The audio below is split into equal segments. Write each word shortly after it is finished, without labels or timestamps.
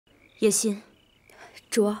叶心，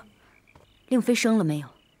卓，令妃生了没有？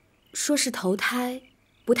说是头胎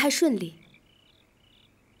不太顺利。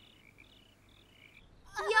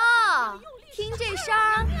哟，听这声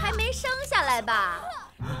儿还没生下来吧？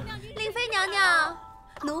令妃娘娘，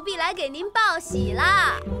奴婢来给您报喜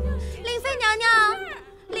啦！令妃娘娘，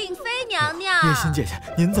令妃娘娘，叶心姐姐，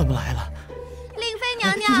您怎么来了？令妃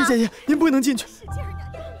娘娘，叶姐姐，您不能进去。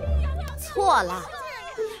错了，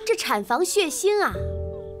这产房血腥啊，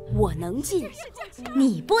我能进，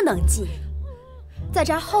你不能进，在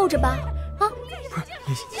这儿候着吧。啊，不是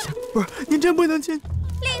叶心姐姐，不是您真不能进。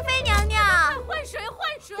令妃娘娘，换水，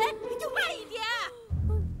就慢一点。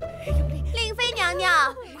令妃娘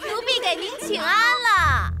娘，奴婢给您请安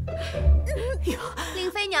了。令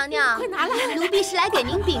妃娘娘，快拿来！奴婢是来给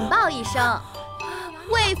您禀报一声，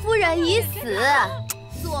魏夫人已死，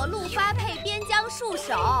左路发配边疆戍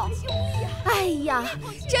守。哎呀，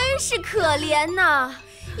真是可怜呐！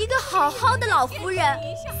一个好好的老夫人，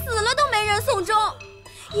死了都没人送终，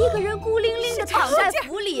一个人孤零零的躺在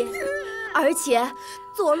府里，而且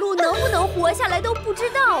左路能不能活下来都不知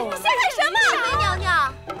道啊！你在干什么？令妃娘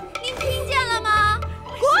娘，您听见了吗？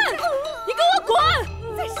滚！你给我滚！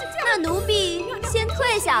那奴婢先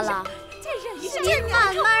退下了，您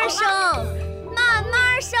慢慢生，慢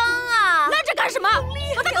慢生啊！拉着干什么？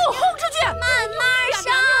把他给我轰出去！慢慢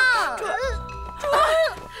生。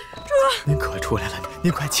您可出来了，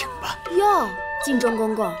您快请吧。哟，晋庄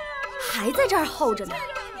公公还在这儿候着呢，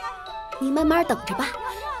你慢慢等着吧。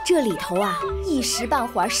这里头啊，一时半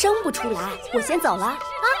会儿生不出来，我先走了啊。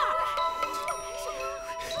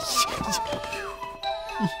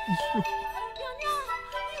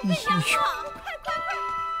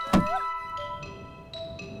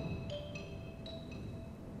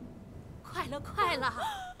快了！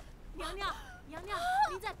娘娘，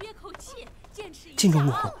您再憋口气，坚持一下。晋庄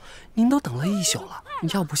公公，您都等了一宿了，你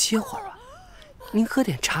要不歇会儿啊？您喝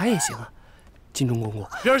点茶也行啊。晋庄公公，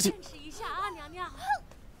边去！坚持一下啊，娘娘。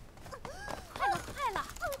快了！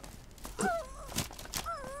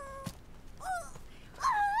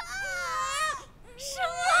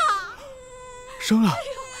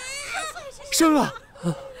生了！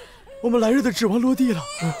我们来日的指望落地了。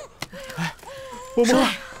哎，我们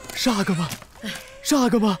杀个吗？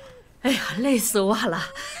哎呀，累死我了！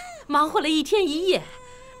忙活了一天一夜，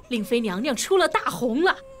令妃娘娘出了大红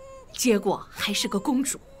了，结果还是个公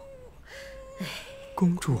主。哎，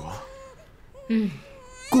公主？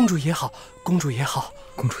公主也好，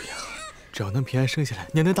只要能平安生下来，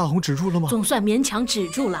您的大红止住了吗？总算勉强止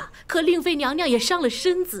住了，可令妃娘娘也伤了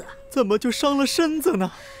身子。怎么就伤了身子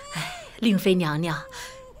呢？令妃娘娘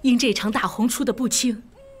因这场大红出的不轻，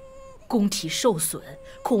宫体受损，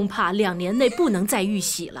恐怕2年内不能再遇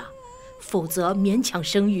喜了，否则勉强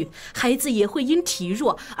生育，孩子也会因体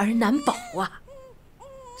弱而难保啊。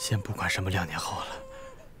先不管什么2年后了，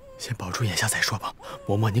先保住眼下再说吧。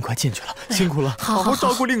嬷嬷，您快进去了，辛苦了，好好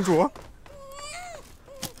照顾令主。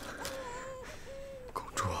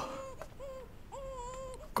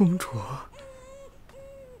公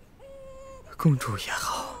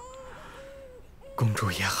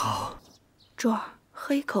主也好，卓儿，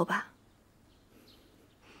喝一口吧。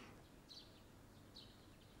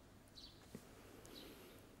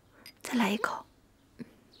再来一口。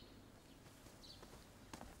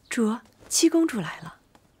卓，七公主来了，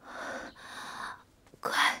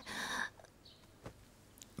快，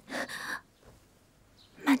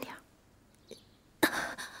慢点儿。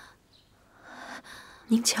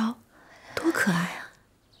您瞧，多可爱啊！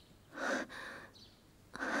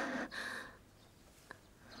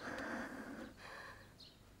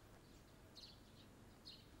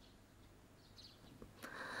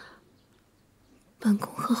本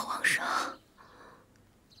宫和皇上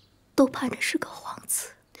都盼着是个皇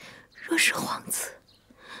子，若是皇子，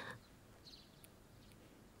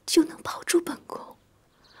就能保住本宫。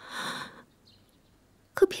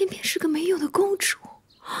可偏偏是个没用的公主，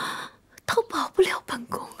都保不了本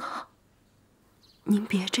宫啊！您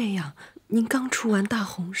别这样，您刚出完大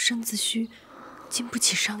红，身子虚，经不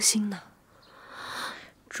起伤心呢。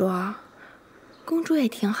卓儿，公主也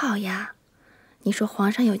挺好呀。你说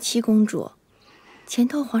皇上有7公主。前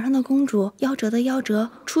头皇上的公主夭折的夭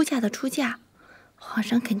折，出嫁的出嫁，皇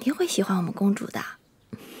上肯定会喜欢我们公主的。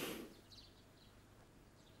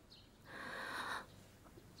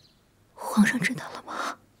皇上知道了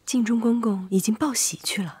吗？晋忠公公已经报喜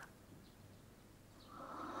去了。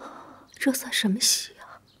这算什么喜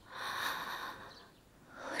啊？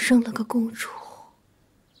生了个公主，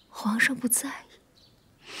皇上不在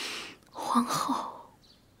意，皇后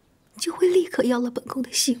就会立刻要了本宫的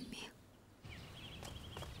性命。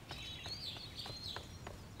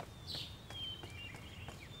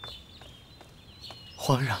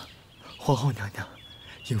皇上，皇后娘娘，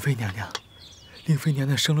颖妃娘娘，令妃娘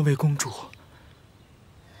娘生了位公主。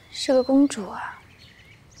是个公主啊！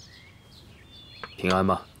平安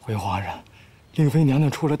吗？回皇上，令妃娘娘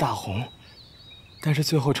出了大红，但是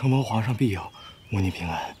最后承蒙皇上庇佑，母女平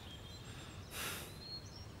安。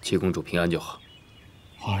七公主平安就好。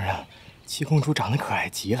皇上，七公主长得可爱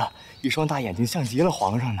极了，一双大眼睛像极了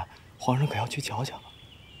皇上呢。皇上可要去瞧瞧。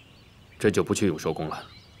朕就不去永寿宫了。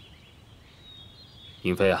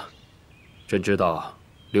颖妃啊，朕知道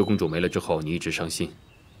六公主没了之后你一直伤心，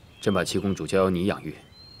朕把七公主交由你养育，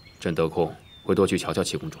朕得空会多去瞧瞧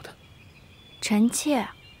七公主的。臣妾，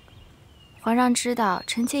皇上知道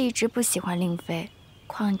臣妾一直不喜欢令妃，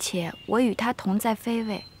况且我与她同在妃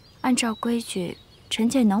位，按照规矩，臣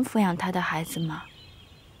妾能抚养她的孩子吗？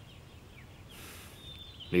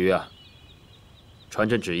李煜啊，传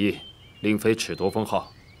朕旨意，令妃褫夺封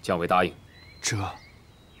号，降为答应。这，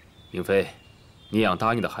颖妃，你养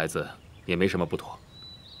答应的孩子也没什么不妥。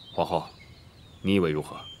皇后，你以为如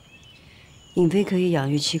何？颖妃可以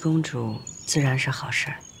养育七公主，自然是好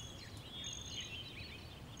事。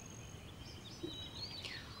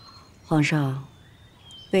皇上，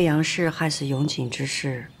魏阳氏害死永景之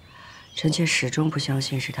事，臣妾始终不相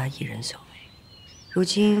信是他一人所为。如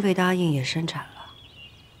今魏答应也生产了，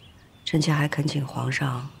臣妾还恳请皇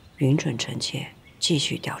上允准臣妾继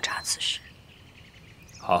续调查此事。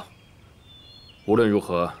好，无论如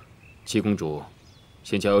何，七公主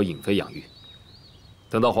先交由颖妃养育，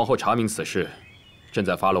等到皇后查明此事，朕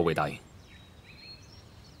再发落魏答应。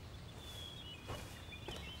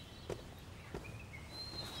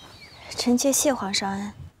臣妾谢皇上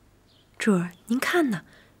恩。主儿，您看呢，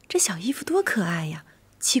这小衣服多可爱呀！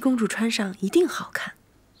七公主穿上一定好看。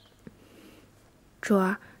主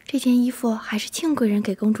儿，这件衣服还是庆贵人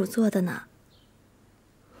给公主做的呢。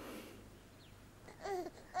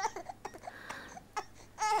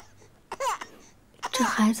这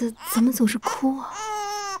孩子怎么总是哭啊？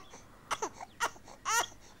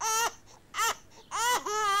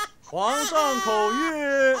皇上口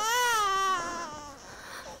谕。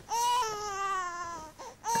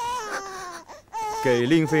给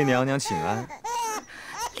令妃娘娘请安。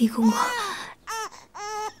李公公，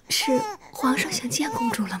是皇上想见公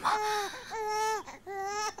主了吗？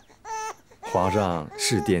皇上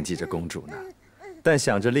是惦记着公主呢，但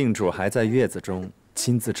想着令主还在月子中，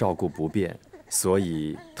亲自照顾不便，所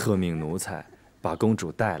以特命奴才把公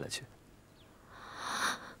主带了去。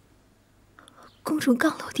公主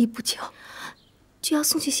刚落地不久，就要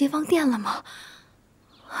送去协芳殿了吗？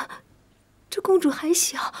这公主还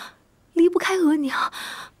小，离不开额娘，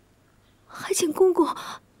还请公公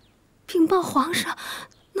禀报皇上，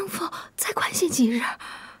能否再宽限几日？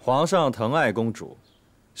皇上疼爱公主，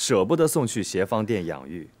舍不得送去协芳殿养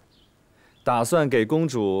育，打算给公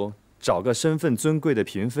主找个身份尊贵的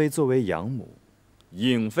嫔妃作为养母。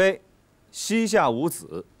颖妃膝下无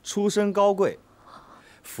子，出身高贵，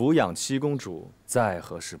抚养七公主再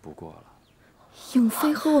合适不过了。颖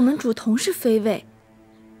妃和我们主同是妃位，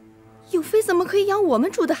颖妃怎么可以养我们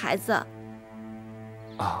主的孩子？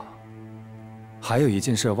啊，还有一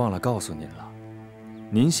件事忘了告诉您了，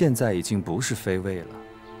您现在已经不是妃位了。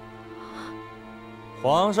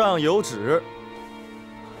皇上有旨，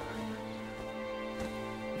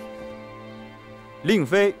令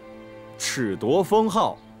妃褫夺封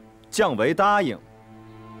号，降为答应。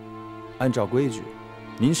按照规矩，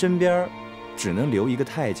您身边只能留一个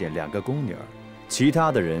太监，2个宫女儿，其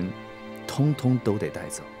他的人通通都得带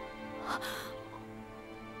走。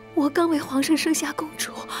我刚为皇上生下公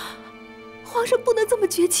主，皇上不能这么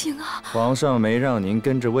绝情啊！皇上没让您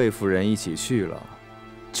跟着魏夫人一起去了，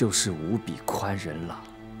就是无比宽仁了。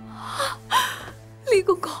李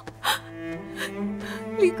公公，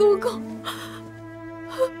李公公，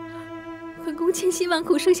本宫千辛万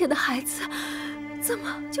苦生下的孩子，怎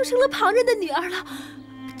么就成了旁人的女儿了？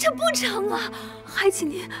这不成啊！还请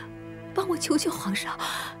您帮我求求皇上，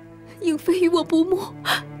颖妃与我不睦，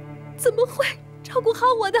怎么会照顾好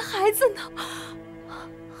我的孩子呢？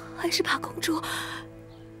还是把公主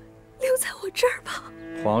留在我这儿吧。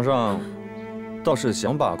皇上倒是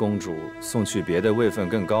想把公主送去别的位分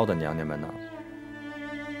更高的娘娘们呢，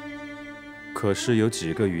可是有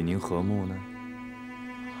几个与您和睦呢？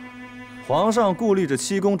皇上顾虑着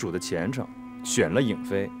七公主的前程，选了颖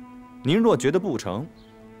妃。您若觉得不成，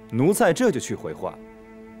奴才这就去回话。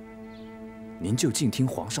您就静听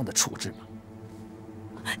皇上的处置吧。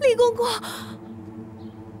李公公，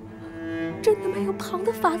真的没有旁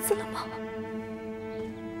的法子了吗？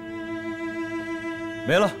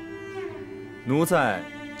没了，奴才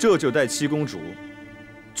这就带七公主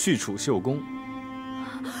去储秀宫。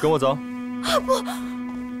跟我走。啊不，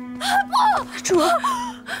主，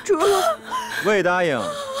魏答应，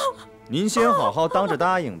您先好好当着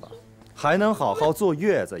答应吧，还能好好坐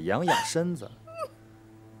月子养养身子。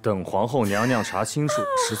等皇后娘娘查清楚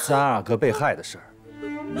13阿哥被害的事儿，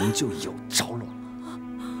您就有着落了。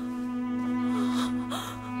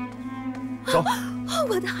走。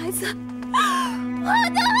我的孩子，我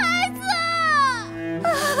的孩子！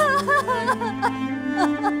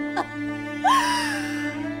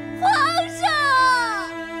皇上！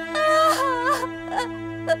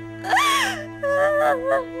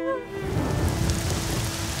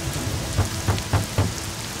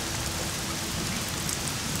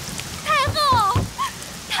太后，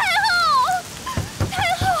太后，太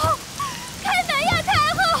后，开门呀！太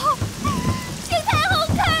后，请太后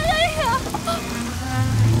开门呀！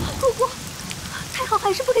姑姑，太后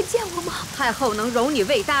还是不肯见我吗？太后能容你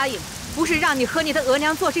魏答应，不是让你和你的额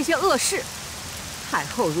娘做这些恶事。太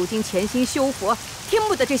后如今潜心修佛，听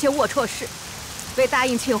不得这些龌龊事。魏答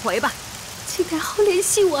应，请回吧。请太后怜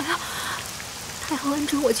惜我呀！太后恩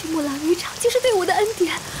准我去木兰围场，就是对我的恩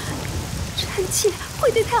典。臣妾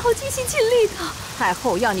会对太后尽心尽力的。太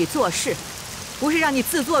后要你做事，不是让你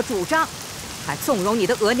自作主张，还纵容你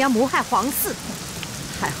的额娘谋害皇嗣。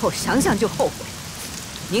太后想想就后悔。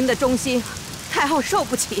您的忠心，太后受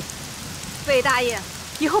不起。魏答应，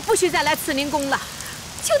以后不许再来慈宁宫了。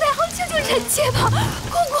求太后救救臣妾吧，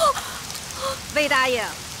姑姑。魏答应，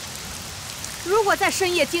如果在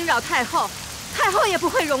深夜惊扰太后，太后也不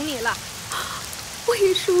会容你了。我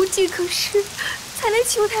也是无计可施，才来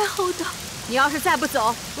求太后的。你要是再不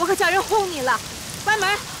走，我可叫人轰你了。关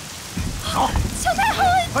门。走。求太后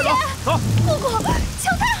恩典。走。姑姑，求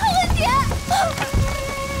太后恩典。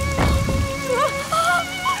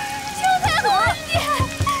求太后恩典，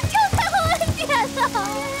求太后恩典呐！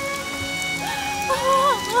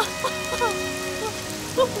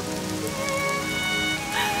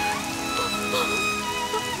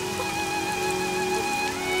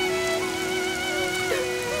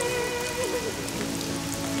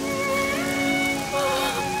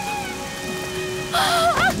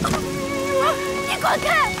你滚开！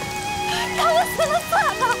让我死了算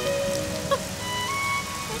了！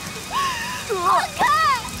滚开！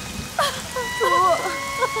主。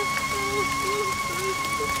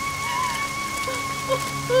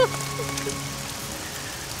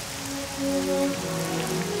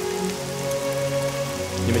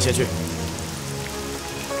你们先去。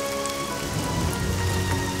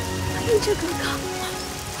玉彻哥哥，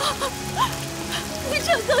玉彻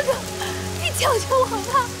哥哥，你救救我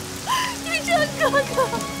吧！玉彻哥哥。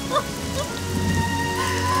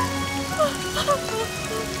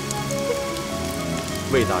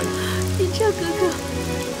魏大爷，玉彻哥哥，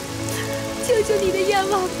救救你的燕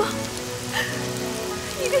婉吧！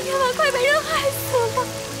你的燕婉快被人害死了。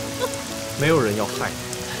没有人要害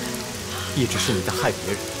你，一直是你在害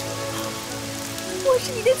别人。我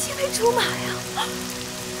是你的青梅竹马呀，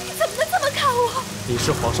你怎么能这么看我？你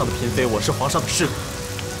是皇上的嫔妃，我是皇上的侍女，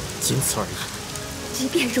仅此而已。即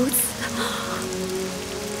便如此，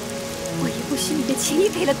我也不许你的情谊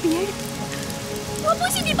给了别人，我不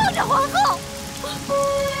许你帮着皇后。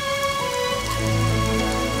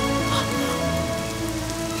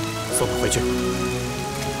送他回去。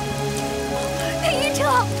林一彻，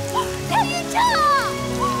林一彻，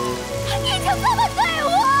你就这么对我？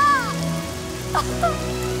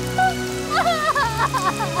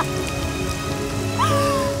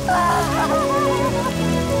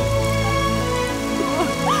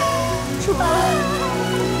主，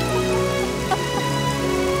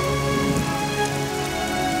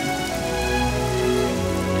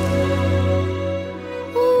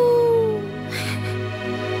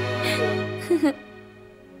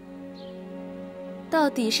到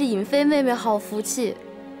底是尹妃妹妹好福气，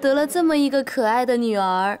得了这么一个可爱的女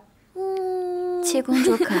儿。七公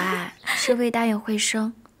主可爱，是魏答应会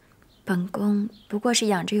生，本宫不过是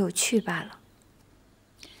养着有趣罢了。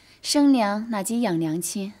生娘哪及养娘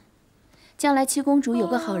亲？将来七公主有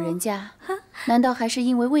个好人家，难道还是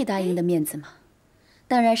因为魏答应的面子吗？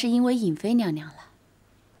当然是因为尹妃娘娘了。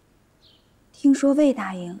听说魏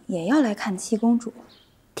答应也要来看七公主，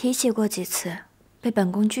提起过几次，被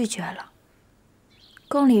本宫拒绝了。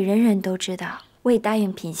宫里人人都知道魏答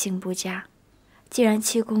应品性不佳，既然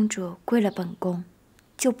七公主归了本宫，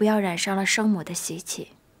就不要染上了生母的习气，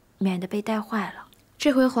免得被带坏了。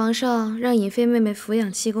这回皇上让尹妃妹妹抚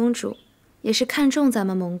养七公主，也是看重咱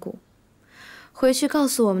们蒙古。回去告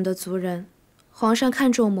诉我们的族人，皇上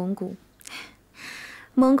看重蒙古，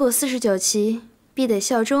蒙古49旗必得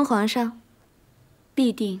效忠皇上。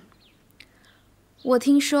必定。我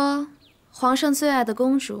听说，皇上最爱的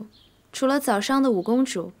公主，除了早上的5公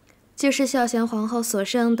主，就是孝贤皇后所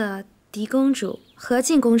生的嫡公主和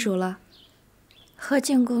敬公主了。和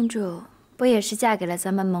敬公主不也是嫁给了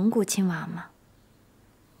咱们蒙古亲王吗？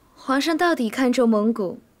皇上到底看重蒙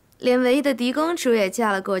古，连唯一的嫡公主也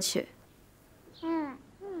嫁了过去。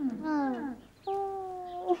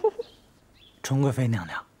纯贵妃娘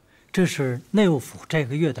娘，这是内务府这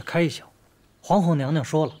个月的开销，皇后娘娘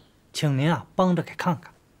说了，请您啊帮着给看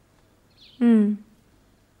看。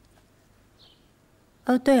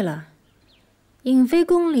哦，对了，颖妃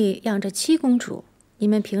宫里养着7公主，你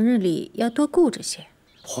们平日里要多顾着些。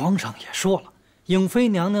皇上也说了，颖妃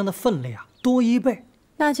娘娘的分量多1倍，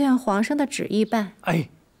那就按皇上的旨意办。哎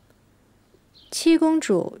，7公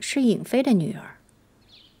主是颖妃的女儿，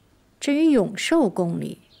至于永寿宫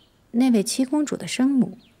里那位7公主的生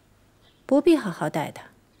母，不必好好待她。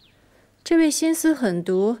这位心思狠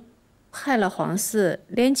毒、害了皇嗣，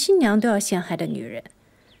连亲娘都要陷害的女人，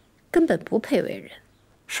根本不配为人。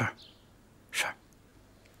是。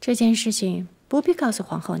这件事情不必告诉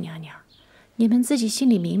皇后娘娘，你们自己心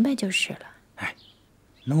里明白就是了。哎，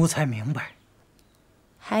奴才明白。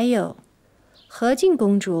还有，和敬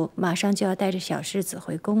公主马上就要带着小世子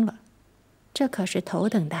回宫了，这可是头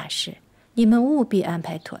等大事，你们务必安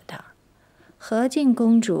排妥当。和敬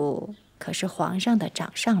公主可是皇上的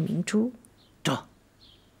掌上明珠。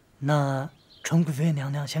那纯贵妃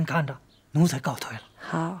娘娘先看着，奴才告退了。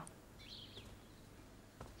好。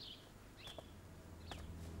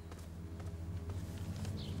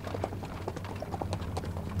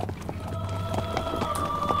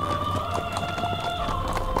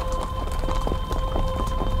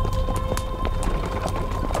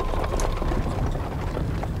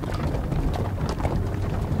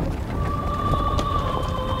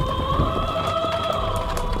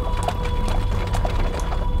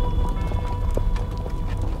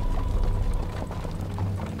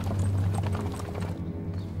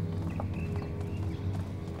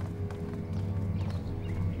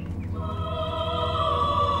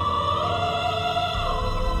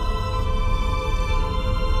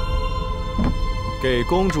给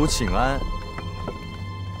公主请安。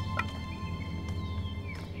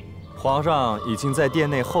皇上已经在殿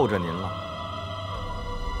内候着您了。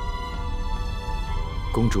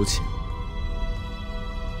公主请。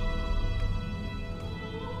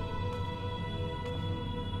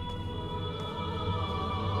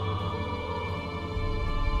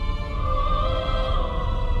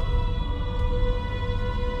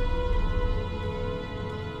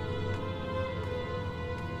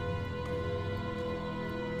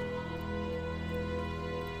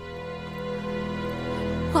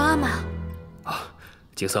皇阿玛，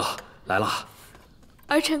景色来了，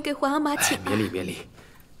儿臣给皇阿玛请安。免礼免礼。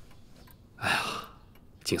哎呀，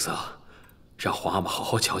景色，让皇阿玛好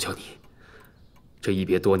好瞧瞧你，这一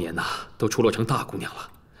别多年呐，都出落成大姑娘了，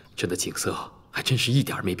真的景色还真是一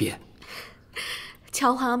点没变。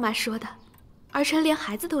乔皇阿玛说的，儿臣连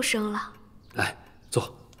孩子都生了。来，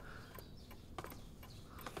坐。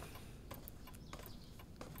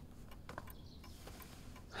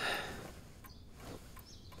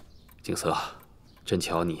景色，真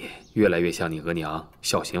瞧你越来越像你额娘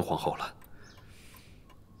孝贤皇后了。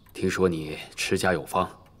听说你持家有方，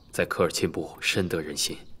在科尔沁部深得人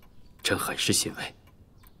心，真很是欣慰。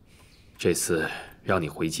这次让你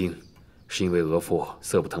回京，是因为额驸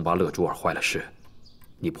色不腾巴勒珠尔坏了事，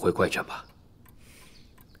你不会怪朕吧？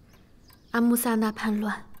阿穆萨那叛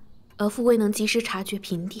乱，额驸未能及时察觉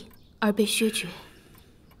平定，而被削爵。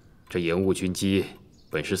这延误军机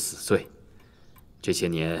本是死罪，这些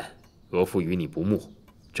年额驸与你不睦，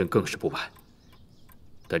朕更是不满。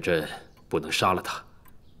但朕不能杀了他，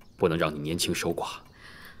不能让你年轻守寡。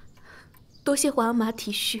多谢皇阿玛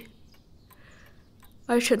体恤。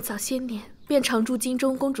儿臣早些年便常住京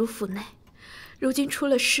中公主府内，如今出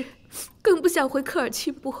了事，更不想回科尔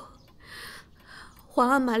沁部。皇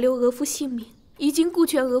阿玛留额驸性命，已经顾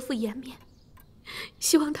全额驸颜面，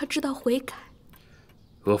希望他知道悔改。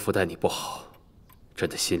额驸待你不好，朕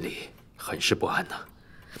的心里很是不安呐。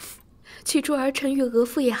起初儿臣与额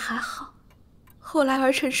驸也还好，后来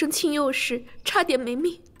儿臣生亲幼时，差点没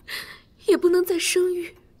命，也不能再生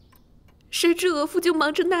育。谁知额驸就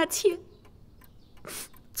忙着纳妾，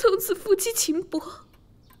从此夫妻情薄。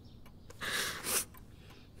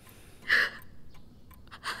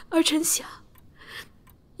儿臣想，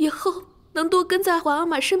以后能多跟在皇阿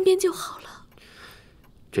玛身边就好了。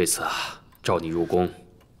这次召你入宫，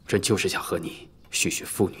朕就是想和你叙叙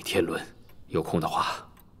父女天伦。有空的话，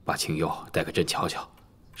把青佑带给朕瞧瞧，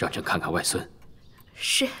让朕看看外孙。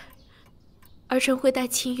是，儿臣会带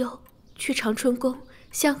青佑去长春宫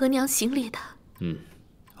向额娘行礼的。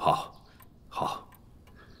好，好，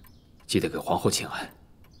记得给皇后请安。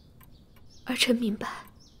儿臣明白，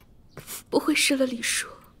不会失了礼数。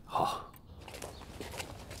好。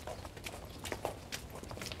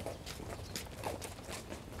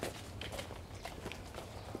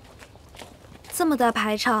这么大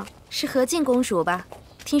排场，是和静公主吧？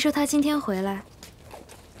听说她今天回来。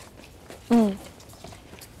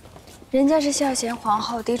人家是孝贤皇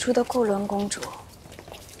后嫡出的固伦公主，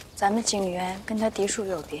咱们景园跟她嫡庶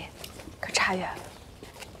有别，可差远了。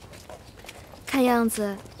看样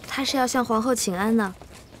子她是要向皇后请安呢。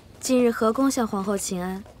今日和宫向皇后请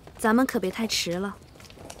安，咱们可别太迟了。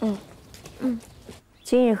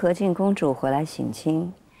今日和静公主回来省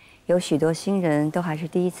亲，有许多新人都还是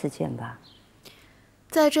第一次见吧？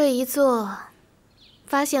在这一座，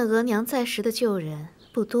发现额娘在时的旧人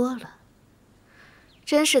不多了，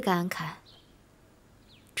真是感慨。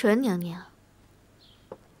纯娘娘，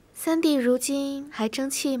三弟如今还争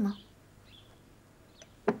气吗？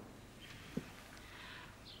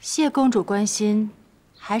谢公主关心，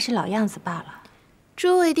还是老样子罢了。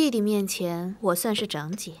诸位弟弟面前，我算是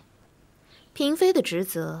长姐。嫔妃的职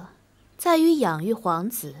责，在于养育皇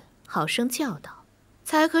子，好生教导，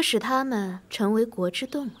才可使他们成为国之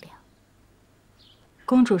栋梁。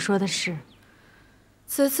公主说的是。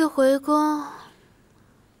此次回宫，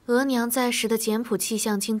额娘在时的简朴气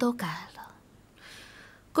象经都改了，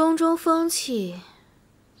宫中风气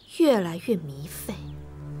越来越糜费。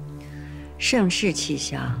盛世气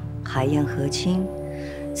象，海晏和亲，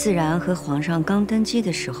自然和皇上刚登基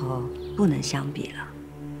的时候不能相比了。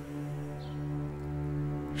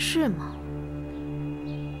是吗？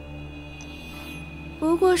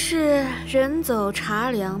不过是人走茶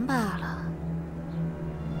凉罢了。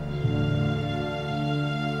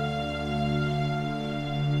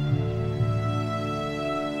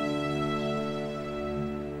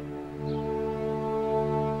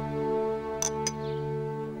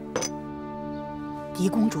狄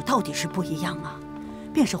公主到底是不一样啊，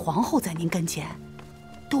便是皇后在您跟前，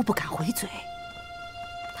都不敢回嘴。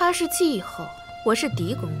她是继后，我是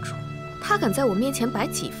狄公主，她敢在我面前摆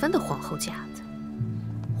几分的皇后架子？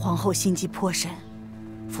皇后心机颇深，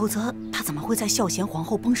否则她怎么会在孝贤皇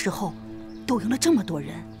后崩逝后，斗赢了这么多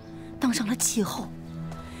人，当上了继后？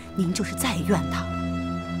您就是再怨她，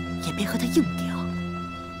也别和她硬顶。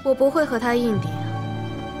我不会和她硬顶，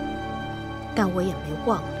但我也没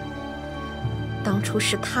忘了。当初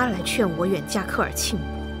是他来劝我远嫁科尔沁国，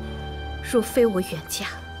若非我远嫁，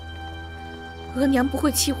额娘不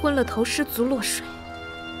会气昏了头，失足落水，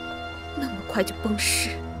那么快就崩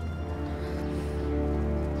逝。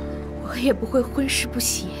我也不会婚事不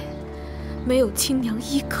协，没有亲娘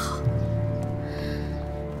依靠。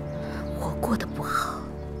我过得不好，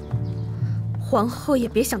皇后也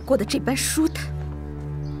别想过得这般舒坦。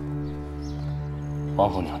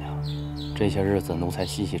皇后娘娘，这些日子奴才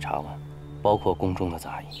细细查问，包括宫中的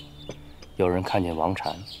杂役，有人看见王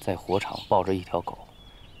禅在火场抱着一条狗，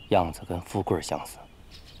样子跟富贵相似。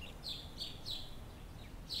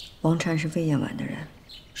王禅是魏延婉的人。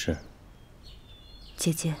是。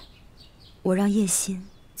姐姐，我让叶心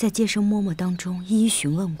在接生嬷嬷当中一一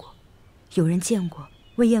询问过，有人见过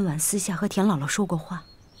魏延婉私下和田姥姥说过话，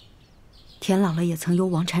田姥姥也曾由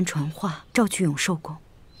王禅传话召去永寿宫。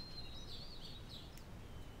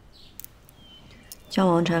将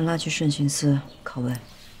王禅拉去慎刑司拷问。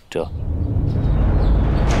这。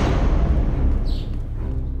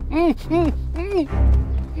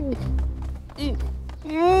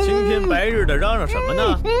青天白日的嚷嚷什么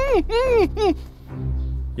呢？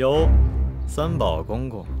哟，三宝公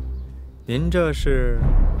公，您这是？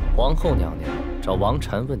皇后娘娘找王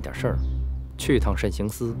禅问点事儿，去趟慎刑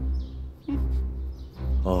司。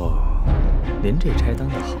哦，您这差当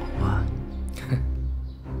得好啊！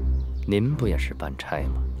您不也是办差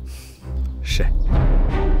吗？是。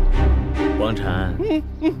王禅，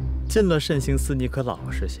进了慎刑司，你可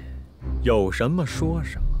老实些，有什么说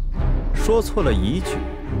什么，说错了一句，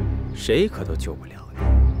谁可都救不了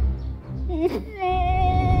你。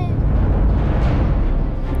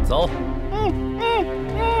走。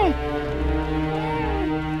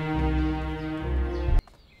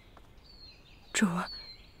主儿，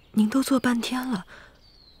您都坐半天了，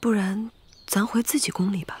不然咱回自己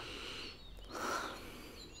宫里吧。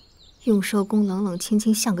永寿宫冷冷清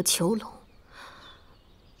清，像个囚笼，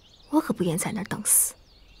我可不愿在那儿等死。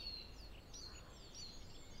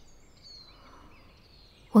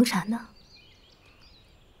王禅呢？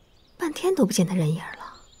半天都不见他人影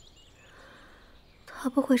了。他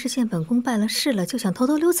不会是见本宫败了事了，就想偷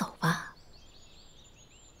偷溜走吧？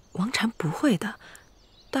王禅不会的，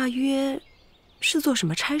大约是做什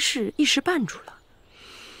么差事一时绊住了。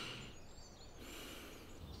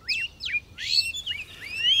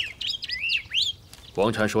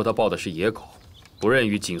王禅说他抱的是野狗，不认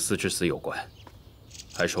与景思之死有关，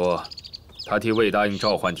还说他替魏答应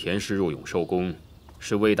召唤田氏入永寿宫，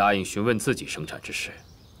是魏答应询问自己生产之事。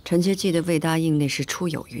臣妾记得魏答应那时初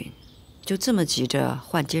有孕，就这么急着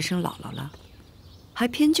换接生姥姥了，还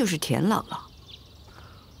偏就是田姥姥。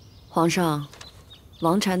皇上，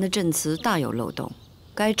王禅的证词大有漏洞，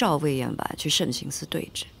该召魏延婉去慎刑司对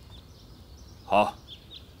质。好，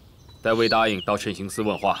待魏答应到慎刑司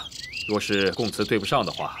问话，若是供词对不上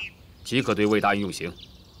的话，即可对魏答应用刑。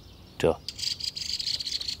这。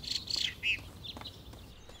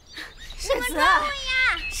世子，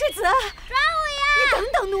世子，抓我呀！你等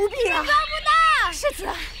等奴婢啊！抓不到！世子，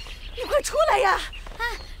你快出来呀！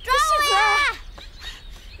抓我呀！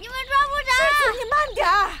你们抓不着！世子，你慢点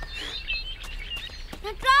儿！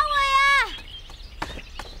抓我呀！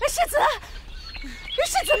世子，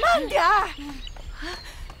世子慢点儿！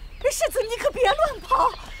世子，你可别乱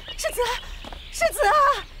跑！世子，世子啊！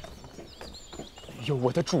哎呦，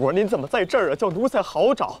我的主儿，您怎么在这儿啊？叫奴才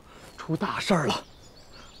好找，出大事了！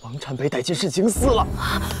王禅被带进慎刑司了。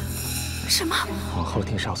什么？皇后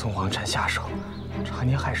定是要从王禅下手，查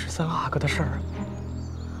您害13阿哥的事儿。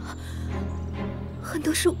很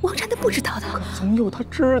多事王禅都不知道的，可总有他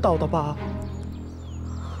知道的吧？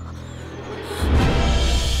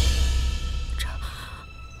这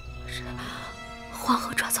皇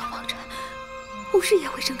后抓走王禅，5日也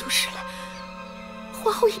会生出事来。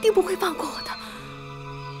皇后一定不会放过我的。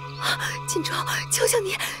锦州，求求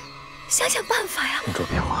你，想想办法呀！公主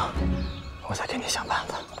别慌，我再给你想办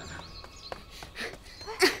法。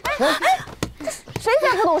谁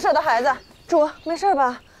家不懂事的孩子？主，没事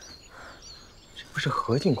吧？这不是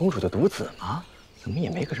和敬公主的独子吗？怎么也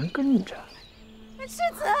没个人跟着？世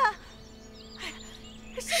子，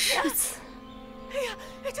世子，哎呀，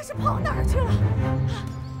这是跑哪儿去了？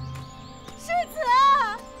世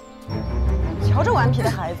子，瞧这顽皮的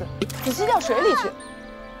孩子，仔细掉水里去。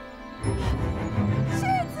世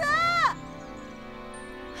子，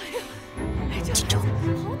哎呀，锦州，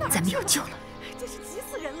咱们有救了！真是急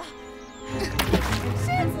死人了！世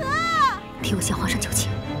子，替我向皇上求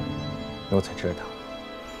情。奴才知道。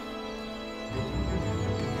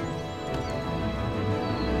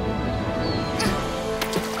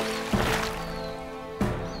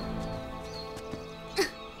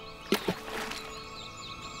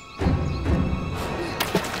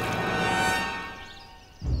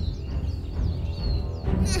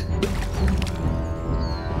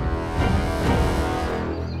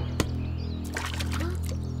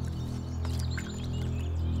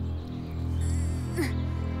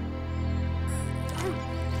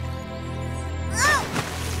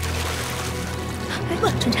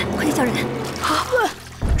春蝉，快点叫人！好，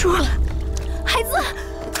主，孩子，快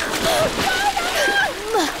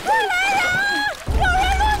来呀！有人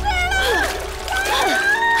落水了！快来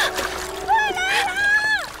呀！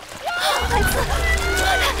孩子，快来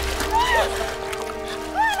呀！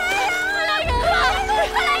快来人了！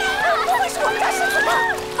快来人！不会是我们家世子吧？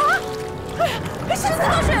啊！世子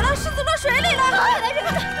落水了！世子落水里了！快来人！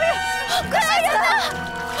快来人呐！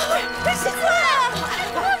世子！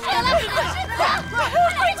落水了！世子！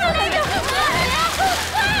快叫来人！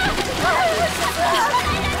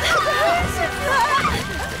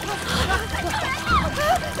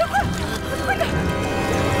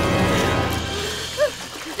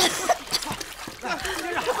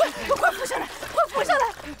快扶上来！快扶上来！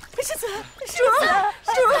世子，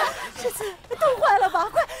世子，冻坏了吧？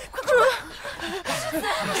快！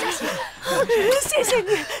谢谢你，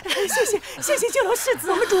谢谢救了世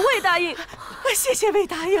子，我们主魏答应，谢谢魏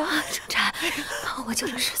答应。春蝉，我救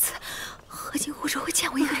了世子，和敬护着会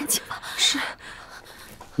欠我一个人情吧？是。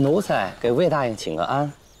奴才给魏大爷请个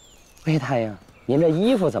安。魏大爷，您这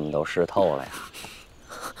衣服怎么都湿透了呀？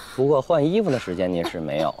不过换衣服的时间您是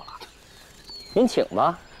没有了。您请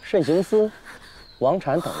吧，慎刑司，王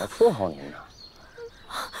禅等着伺候您呢。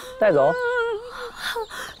带走。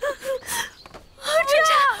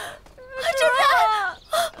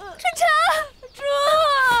春蝉，主，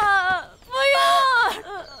不用，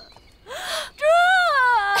主。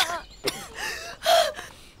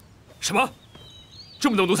什么？这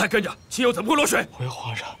么多奴才跟着，亲友怎么会落水？回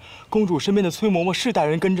皇上，公主身边的崔嬷嬷是带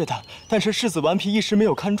人跟着的，但是世子顽皮，一时没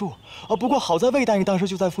有看住。不过好在魏大爷当时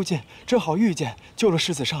就在附近，正好遇见，救了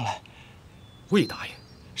世子上来。魏大爷？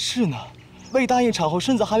是呢，魏大爷产后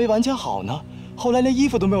身子还没完全好呢，后来连衣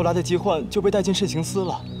服都没有来得及换，就被带进慎刑司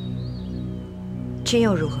了。亲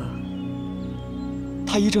友如何？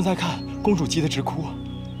太医正在看，公主急得直哭。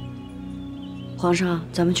皇上，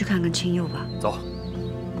咱们去看看亲友吧。走。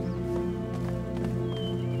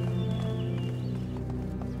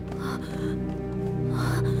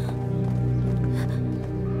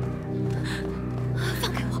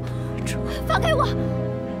放开我！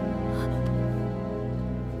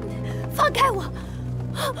放开我！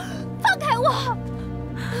放开我！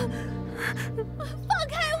放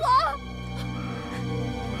开我！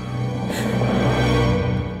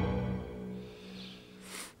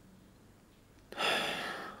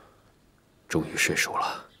终于睡熟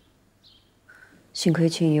了。幸亏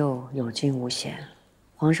庆佑有惊无险，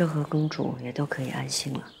皇上和公主也都可以安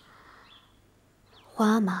心了。皇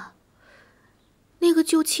阿玛，那个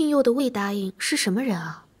救庆佑的魏答应是什么人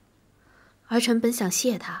啊？儿臣本想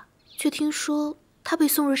谢他，却听说他被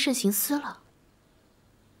送入慎刑司了。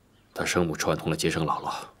他生母串通了接生姥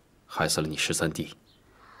姥，害死了你13弟。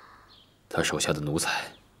他手下的奴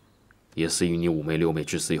才，也似与你5妹6妹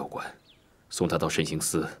之死有关，送他到慎刑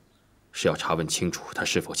司，是要查问清楚他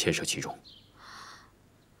是否牵涉其中。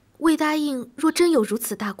魏答应若真有如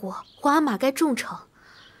此大过，皇阿玛该重惩。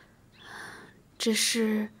只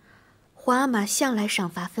是，皇阿玛向来赏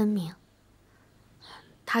罚分明。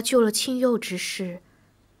他救了庆佑之事，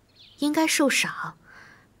应该受赏，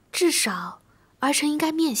至少儿臣应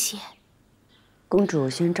该面谢。公主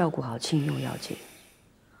先照顾好庆佑要紧。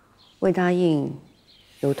魏答应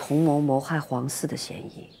有同谋谋害皇嗣的嫌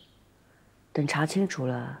疑，等查清楚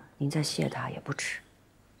了，您再谢他也不迟。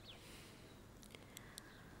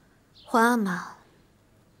皇阿玛，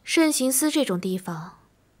慎刑司这种地方，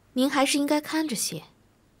您还是应该看着些。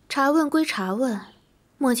查问归查问，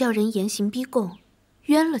莫叫人严刑逼供，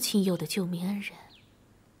冤了庆佑的救命恩人。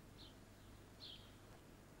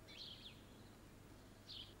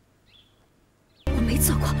我没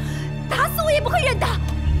做过，打死我也不会认的。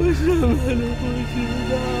我什么都不知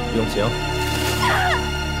道。用刑。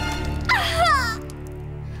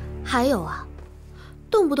还有啊，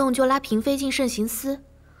动不动就拉嫔妃进慎刑司，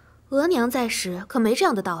额娘在时可没这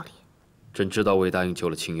样的道理。朕知道魏答应救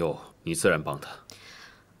了庆佑，你自然帮他。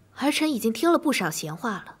儿臣已经听了不少闲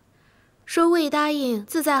话了，说魏答应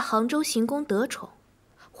自在杭州行宫得宠，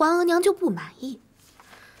皇额娘就不满意。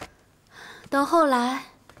等后来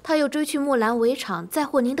他又追去木兰围场，再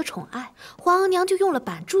获您的宠爱，皇额娘就用了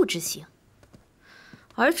板柱之刑。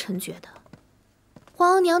儿臣觉得，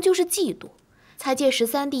皇额娘就是嫉妒，才借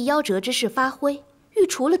13弟夭折之事发挥，欲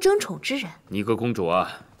除了争宠之人。你个公主啊，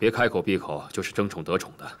别开口闭口就是争宠得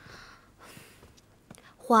宠的。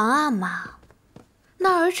皇阿玛，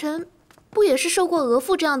那儿臣不也是受过额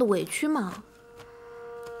驸这样的委屈吗？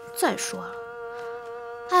再说了，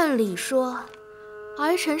按理说，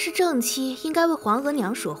儿臣是正妻，应该为皇额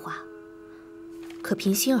娘说话。可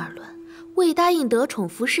平心而论，魏答应得宠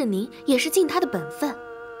服侍您，也是尽他的本分，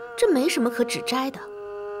这没什么可指摘的。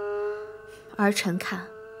儿臣看，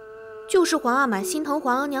就是皇阿玛心疼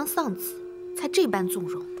皇额娘丧子，才这般纵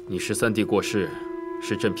容。你13弟过世，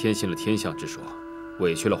是朕偏信了天象之说，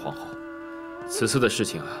委屈了皇后。此次的事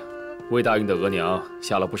情啊，魏答应的额娘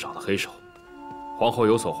下了不少的黑手，皇后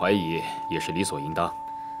有所怀疑，也是理所应当。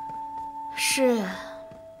是，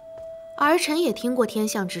儿臣也听过天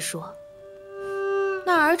象之说，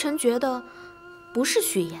那儿臣觉得不是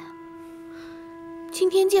虚言。青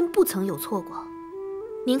天剑不曾有错过。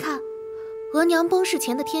您看，额娘崩逝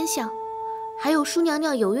前的天象，还有舒娘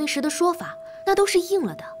娘有孕时的说法，那都是应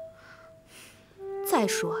了的。再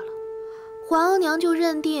说了，皇额娘就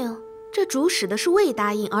认定这主使的是魏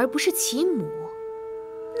答应，而不是其母，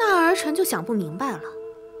那儿臣就想不明白了，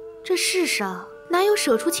这世上哪有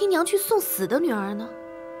舍出亲娘去送死的女儿呢？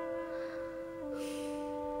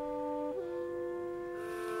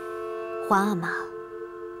皇阿玛，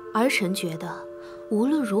儿臣觉得无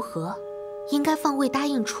论如何，应该放魏答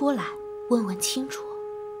应出来问问清楚。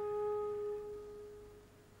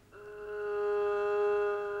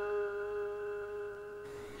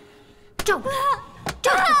救不了，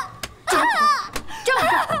救不了，救不了，救不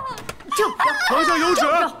了，救不了！皇上有旨，救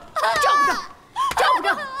不了，救不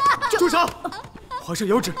了！住手！皇上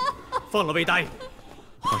有旨，放了魏答应。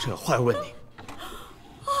皇上有话要问你。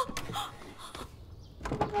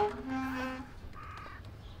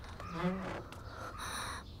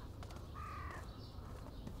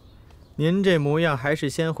您这模样，还是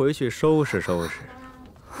先回去收拾收拾。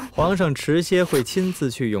皇上迟些会亲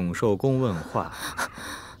自去永寿宫问话。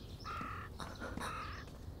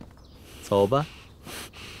走吧，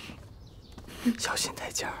小心带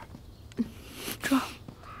劲儿。主儿，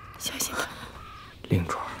小心点。令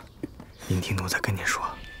主儿，您听奴才跟您说，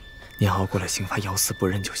您熬过了刑罚，要死不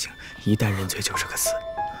认就行。一旦认罪就是个死。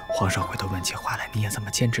皇上回头问起话来，你也这么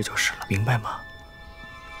坚持就是了，明白吗？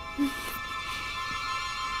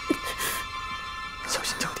小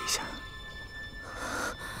心脚底下。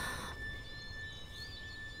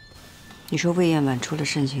你说魏嬿婉出了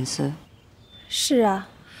慎刑司？是啊，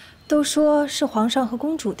都说是皇上和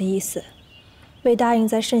公主的意思。魏答应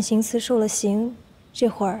在慎刑司受了刑，这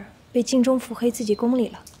会儿被京中府黑自己宫里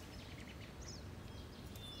了。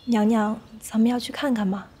娘娘，咱们要去看看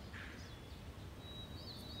吗？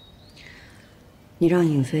你让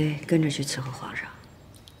颖妃跟着去伺候皇上。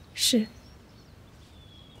是。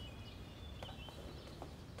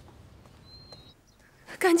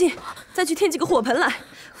赶紧再去添几个火盆来。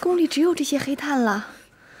宫里只有这些黑炭了，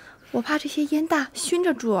我怕这些烟大熏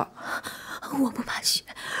着主。我不怕血，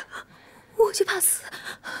我就怕死，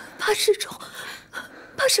怕失宠，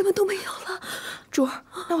怕什么都没有了。主，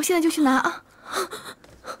那我现在就去拿啊！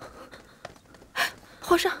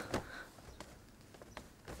皇上，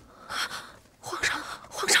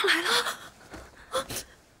皇上来了！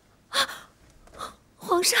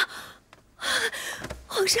皇上，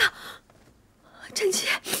臣妾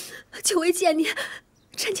久未见您，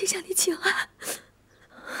臣妾向你请安。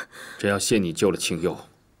真要谢你救了庆佑。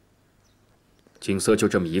景色就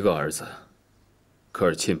这么一个儿子，科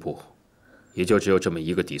尔沁部也就只有这么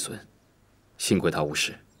一个嫡孙，幸亏他无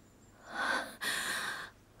事。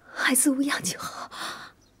孩子无恙就好。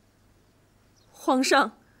皇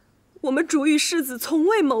上，我们主与世子从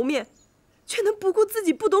未谋面，却能不顾自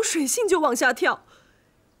己不懂水性就往下跳，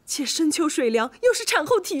且深秋水凉，又是产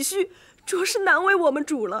后体虚，着实难为我们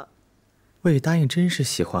主了。魏答应真是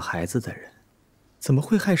喜欢孩子的人，怎么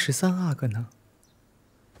会害13阿哥呢？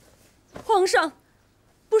皇上，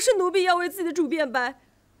不是奴婢要为自己的主辩白，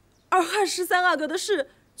而害13阿哥的事，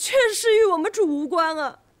确实与我们主无关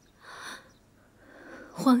啊。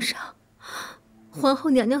皇上，皇后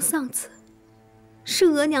娘娘丧子，是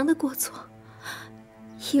额娘的过错，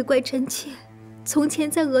也怪臣妾从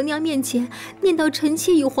前在额娘面前念叨臣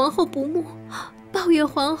妾与皇后不睦，抱怨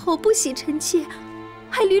皇后不喜臣妾，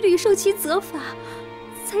还屡屡受其责罚，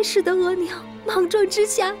才使得额娘莽撞之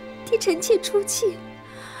下替臣妾出气。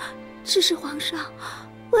只是皇上，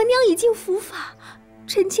额娘已经伏法，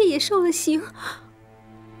臣妾也受了刑，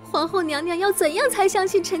皇后娘娘要怎样才相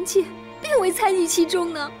信臣妾并未参与其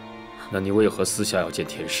中呢？那你为何私下要见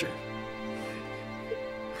田氏？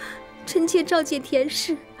臣妾召见田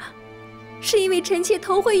氏，是因为臣妾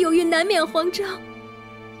头回有孕，难免慌张。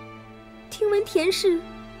听闻田氏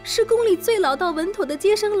是宫里最老道稳妥的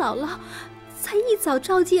接生姥姥，才一早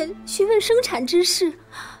召见询问生产之事。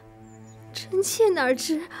臣妾哪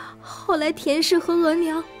知后来田氏和额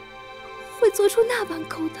娘会做出那般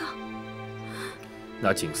勾当。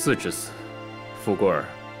那景嗣之死，富贵儿，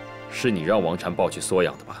是你让王禅抱去缩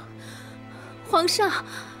养的吧？皇上，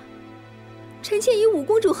臣妾与五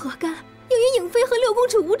公主何干？又与颖妃和六公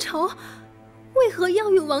主无仇，为何要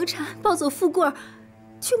用王禅抱走富贵儿，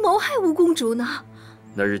去谋害五公主呢？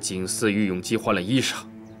那日景嗣与永基换了衣裳，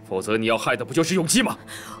否则你要害的不就是永基吗？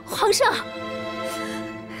皇上，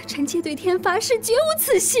臣妾对天发誓，绝无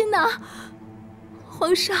此心呐！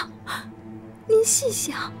皇上，您细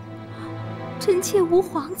想，臣妾无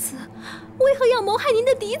皇子，为何要谋害您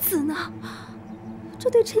的嫡子呢？这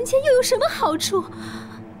对臣妾又有什么好处？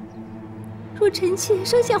若臣妾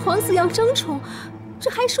生下皇子要争宠，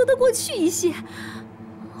这还说得过去一些。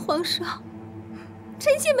皇上，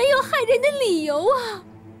臣妾没有害人的理由啊！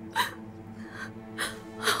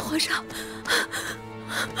皇上，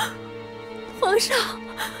皇上，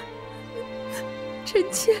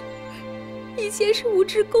臣妾以前是无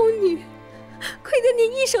知宫女，亏得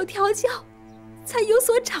您一手调教，才有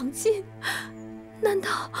所长进。难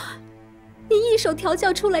道您一手调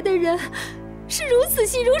教出来的人是如此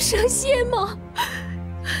心如蛇蝎吗？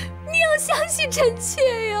你要相信臣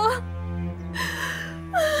妾呀！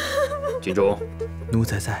锦中，奴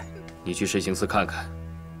才在。你去慎刑司看看，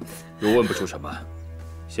若问不出什么，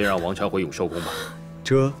先让王禅回永寿宫吧。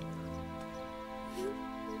这。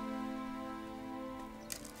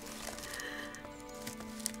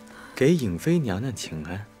给颖妃娘娘请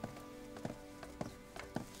安。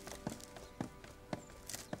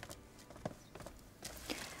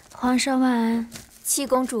皇上万安。七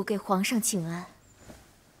公主给皇上请安。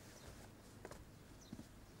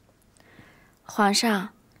皇上，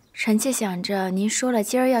臣妾想着您说了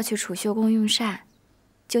今儿要去储秀宫用膳，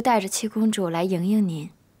就带着七公主来迎迎您。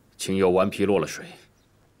庆佑顽皮落了水，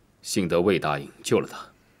幸得魏答应救了他，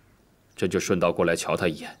朕就顺道过来瞧他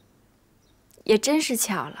一眼。也真是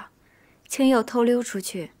巧了，庆佑偷溜出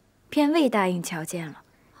去，偏魏答应瞧见了，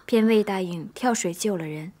偏魏答应跳水救了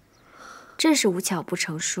人，真是无巧不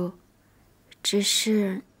成书。只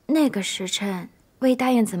是那个时辰，魏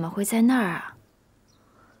答应怎么会在那儿啊？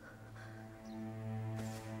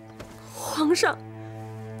皇上，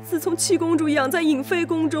自从七公主养在颖妃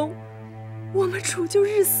宫中，我们主就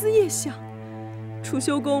日思夜想。储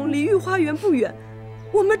秀宫离御花园不远，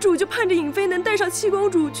我们主就盼着颖妃能带上七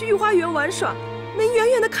公主去御花园玩耍，能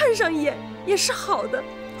远远的看上一眼，也是好的。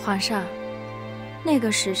皇上，那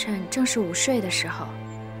个时辰正是午睡的时候，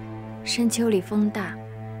深秋里风大，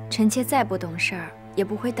臣妾再不懂事儿，也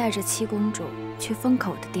不会带着七公主去风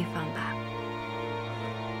口的地方吧？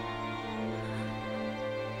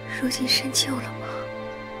如今深秋了吗？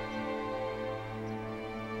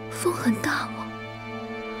风很大吗？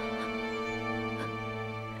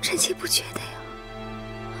臣妾不觉得呀。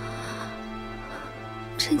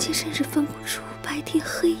臣妾甚至分不出白天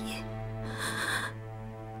黑夜。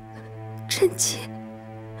臣妾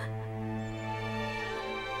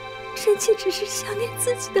只是想念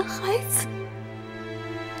自己的孩子。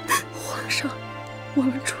皇上，我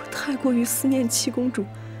们主太过于思念七公主，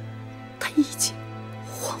她已经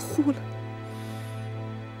恍惚了。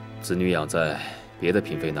子女养在别的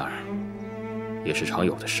嫔妃那儿，也是常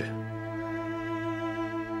有的事。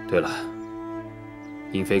对了，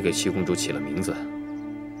英妃给七公主起了名字，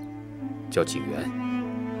叫景元。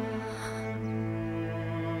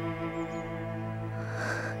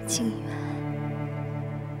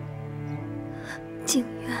景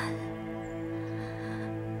元，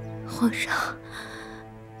皇上，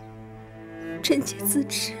臣妾自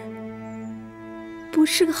知不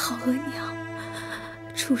是个好额娘，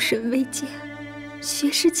出身微贱，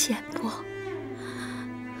学识浅薄。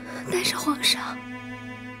但是皇上，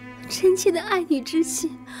臣妾的爱女之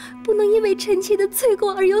心不能因为臣妾的罪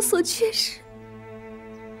过而有所缺失。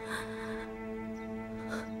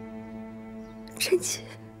臣妾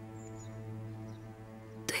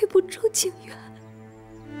对不住景元。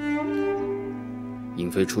英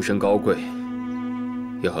妃出身高贵，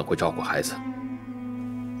也很会照顾孩子。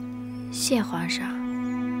谢皇上。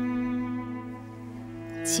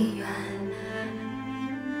景元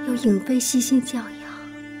有颖妃悉心教养，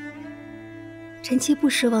臣妾不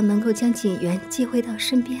奢望能够将景元接回到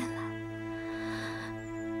身边来。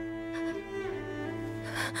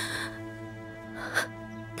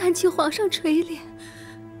但求皇上垂怜，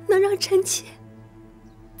能让臣妾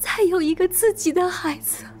再有一个自己的孩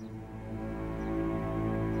子。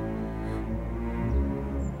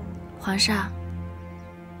皇上，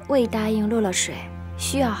魏答应落了水，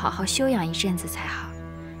需要好好休养一阵子才好。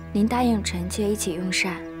您答应臣妾一起用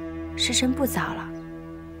膳，时辰不早了，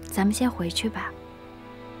咱们先回去吧。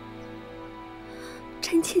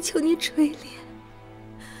臣妾求您垂怜，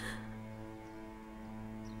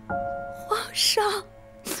皇上。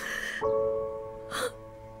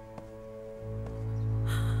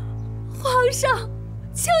皇上，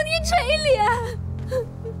求您垂怜。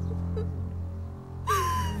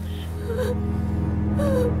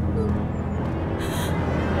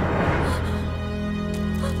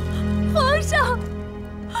皇上，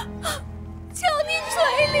求您垂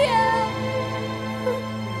怜。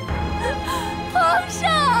皇上，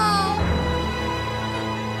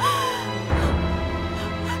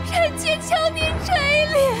臣妾求您垂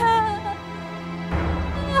怜。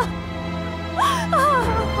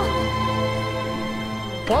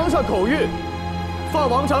皇上口谕，放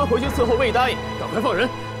王常回去伺候魏答应，赶快放人。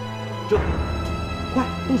这，快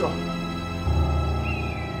动手！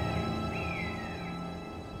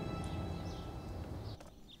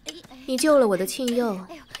你救了我的庆佑，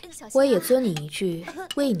我也尊你一句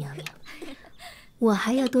魏娘娘。我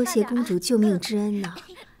还要多谢公主救命之恩呢，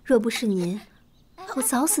若不是您，我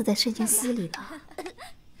早死在慎刑司里了。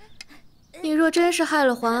你若真是害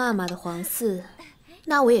了皇阿玛的皇嗣，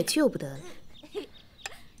那我也救不得你。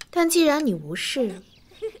但既然你无事，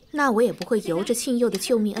那我也不会由着庆佑的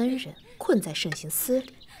救命恩人困在慎刑司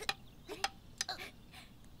里。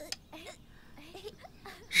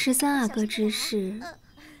13阿哥之事，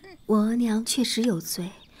我额娘确实有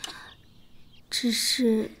罪，只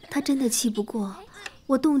是她真的气不过，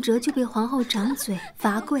我动辄就被皇后掌嘴、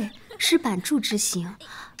罚跪、施板柱之刑，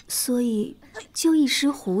所以就一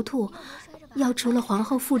时糊涂，要除了皇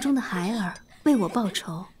后腹中的孩儿为我报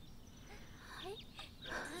仇。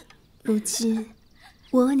如今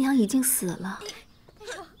我额娘已经死了，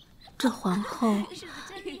这皇后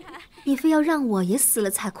你非要让我也死了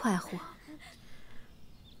才快活。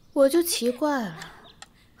我就奇怪了，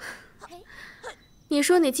你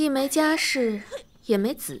说你既没家室，也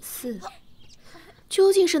没子嗣，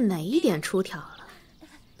究竟是哪一点出挑了，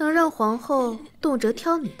能让皇后动辄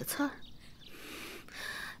挑你的刺儿？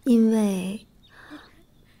因为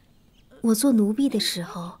我做奴婢的时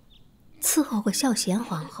候伺候过孝贤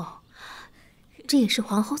皇后，这也是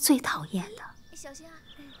皇后最讨厌的。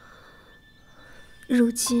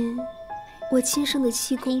如今我亲生的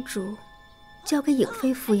七公主交给颖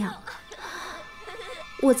妃抚养了，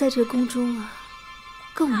我在这宫中啊，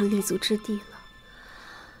更无立足之地了。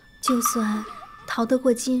就算逃得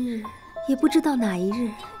过今日，也不知道哪一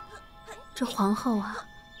日，这皇后啊，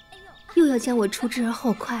又要将我除之而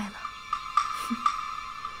后快了。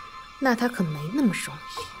那他可没那么容易。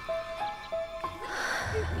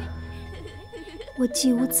我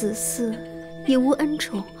既无子嗣，也无恩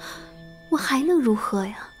宠，我还能如何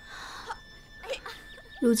呀？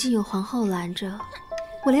如今有皇后拦着，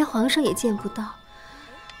我连皇上也见不到。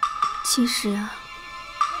其实啊，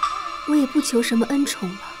我也不求什么恩宠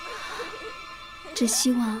了，只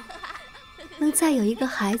希望能再有一个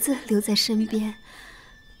孩子留在身边，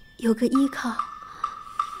有个依靠，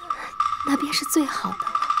那便是最好的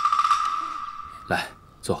了。来，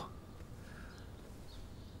坐。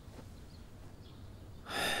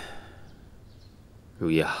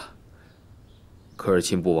如懿啊，科尔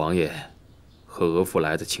沁部王爷和额驸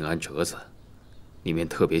来的请安折子，里面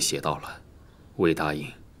特别写到了魏答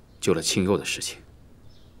应救了庆佑的事情。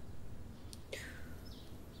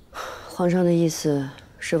皇上的意思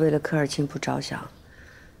是为了科尔沁部着想，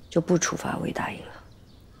就不处罚魏答应了。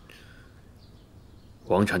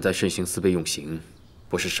王产在慎刑司被用刑，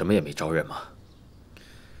不是什么也没招认吗？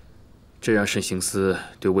这让慎刑司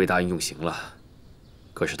对魏答应用刑了，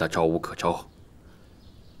可是他招无可招，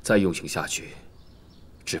再用刑下去，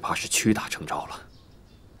只怕是屈打成招了。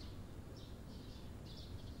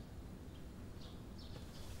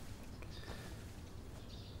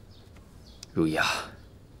如懿啊，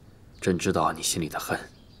朕知道你心里的恨。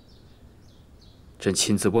朕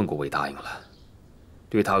亲自问过魏答应了，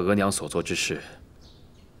对他额娘所做之事，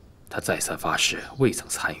他再三发誓未曾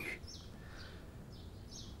参与。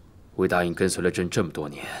魏答应跟随了朕这么多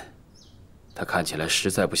年，他看起来实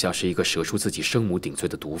在不像是一个舍出自己生母顶罪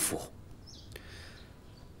的毒妇。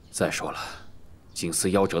再说了，景嗣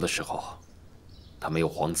夭折的时候，他没有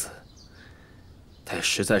皇子，他也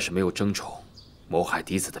实在是没有争宠、谋害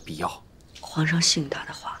嫡子的必要。皇上信他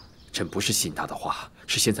的话？朕不是信他的话，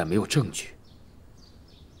是现在没有证据。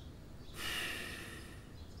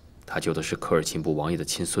他救的是科尔沁部王爷的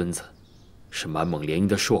亲孙子，是满蒙联姻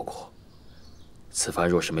的硕果。此番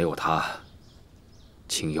若是没有他，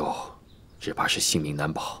庆佑只怕是性命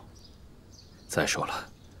难保。再说了，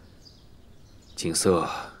景瑟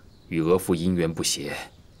与额驸姻缘不协，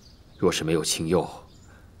若是没有庆佑，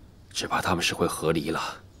只怕他们是会和离了。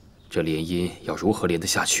这联姻要如何连得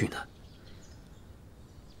下去呢？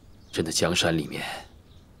朕的江山里面，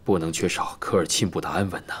不能缺少科尔沁部的安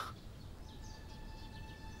稳呐。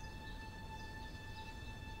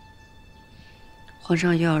皇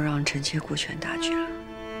上又要让臣妾顾全大局了。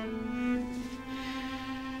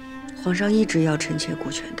皇上一直要臣妾顾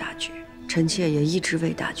全大局，臣妾也一直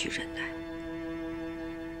为大局忍耐。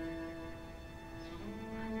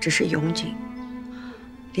只是永景，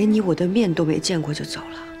连你我的面都没见过就走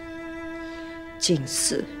了。景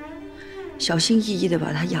嗣小心翼翼地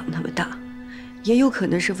把他养那么大，也有可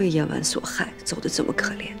能是魏延婉所害，走得这么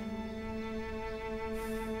可怜。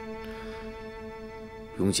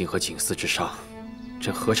永景和景嗣之伤，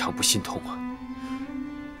朕何尝不心痛啊？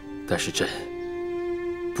但是朕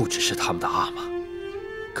不只是他们的阿玛，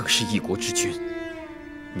更是一国之君。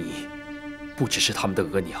你不只是他们的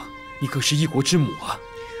额娘，你更是一国之母啊！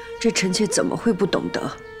这臣妾怎么会不懂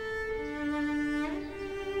得？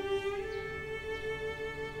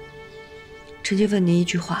臣妾问您一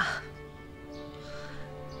句话，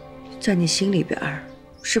在你心里边，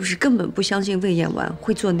是不是根本不相信魏延婉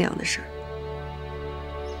会做那样的事儿？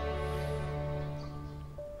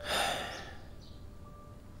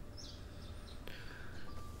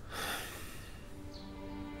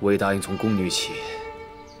魏答应从宫女起，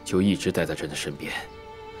就一直待在朕的身边，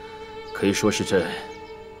可以说是朕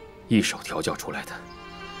一手调教出来的。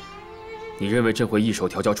你认为朕会一手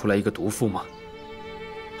调教出来一个毒妇吗？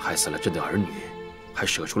害死了朕的儿女，还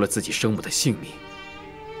舍出了自己生母的性命，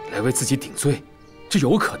来为自己顶罪，这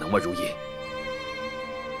有可能吗？如懿，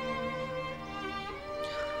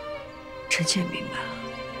臣妾明白了。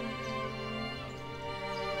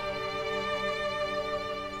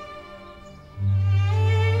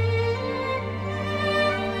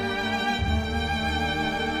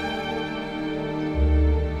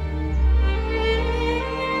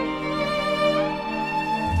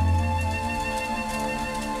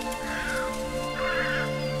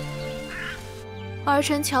儿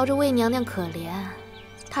臣瞧着魏娘娘可怜，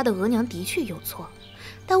她的额娘的确有错，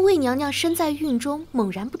但魏娘娘身在孕中，猛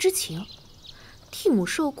然不知情，替母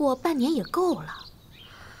受过半年也够了。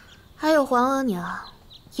还有皇额娘，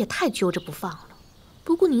也太揪着不放了，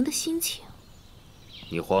不顾您的心情。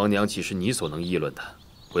你皇娘岂是你所能议论的？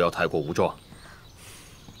不要太过武装。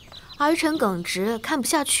儿臣耿直，看不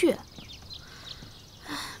下去。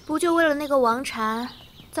不就为了那个王禅，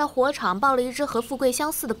在火场抱了一只和富贵相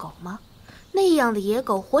似的狗吗？那样的野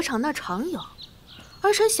狗，火场那儿常有，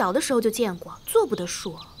儿臣小的时候就见过，做不得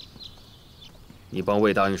数。你帮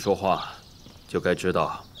魏大人说话，就该知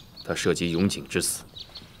道他涉及永景之死。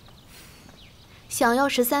想要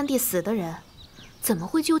13弟死的人，怎么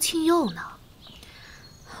会救庆佑呢？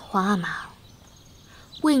皇阿玛，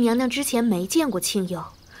魏娘娘之前没见过庆佑，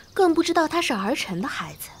更不知道他是儿臣的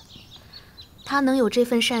孩子。他能有这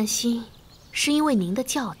份善心，是因为您的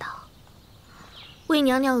教导。魏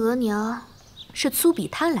娘娘额娘是粗鄙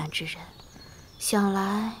贪婪之人，想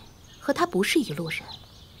来和他不是一路人。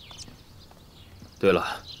对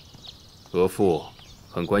了，额父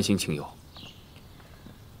很关心庆佑。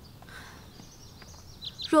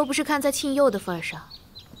若不是看在庆佑的份上，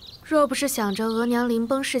若不是想着额娘临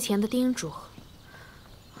崩事前的叮嘱，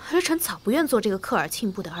儿臣早不愿做这个科尔沁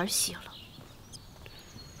部的儿媳了。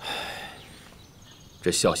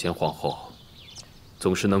这孝贤皇后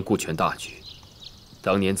总是能顾全大局，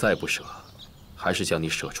当年再不舍，还是将你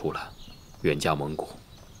舍出了，远嫁蒙古。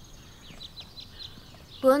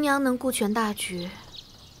额娘能顾全大局，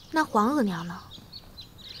那皇额娘呢？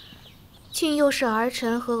庆佑是儿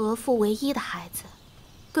臣和额父唯一的孩子，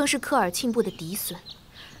更是科尔沁部的嫡孙，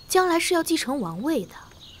将来是要继承王位的。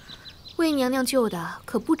魏娘娘救的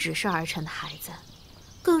可不只是儿臣的孩子，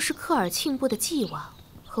更是科尔沁部的继往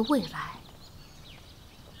和未来。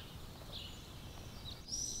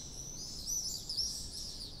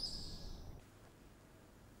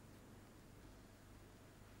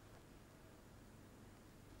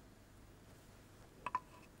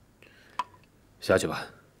下去吧。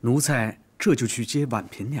奴才这就去接婉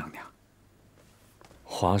嫔娘娘。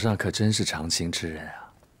皇上可真是长情之人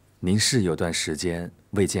啊！您是有段时间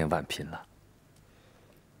未见婉嫔了。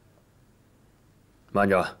慢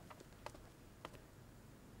着，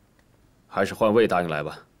还是换魏大人来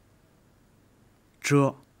吧。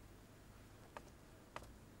这。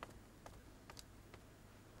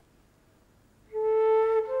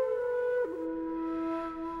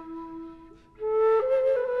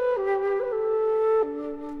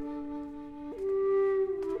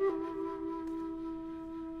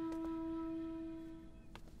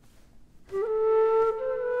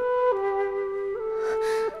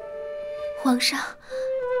皇上，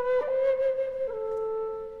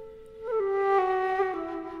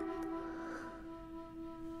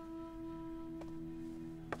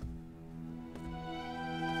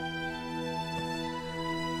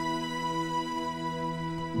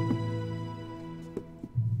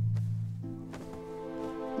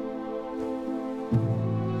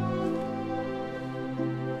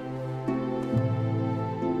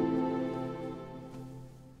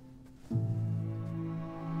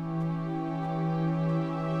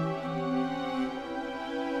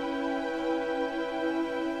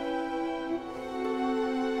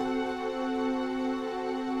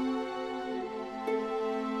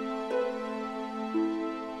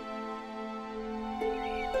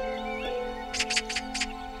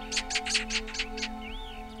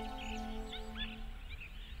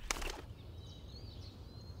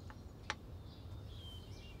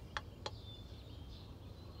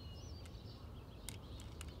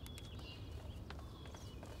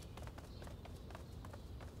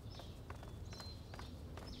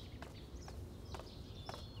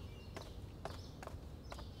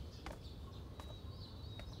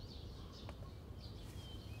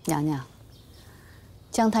娘娘，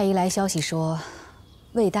姜太医来消息说，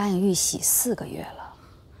魏答应玉玺4个月了。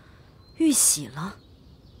玉玺了？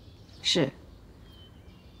是。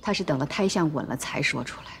他是等了胎相稳了才说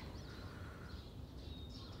出来。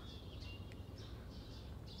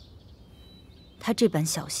他这般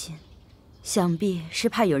小心，想必是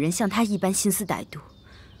怕有人像他一般心思歹毒，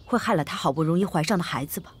会害了他好不容易怀上的孩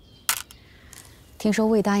子吧？听说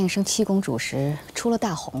魏答应生7公主时出了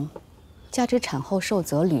大红。加之产后受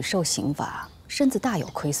责屡受刑罚，身子大有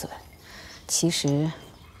亏损，其实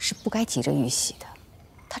是不该急着玉玺的。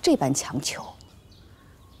他这般强求，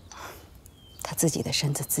他自己的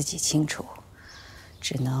身子自己清楚，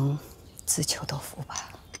只能自求多福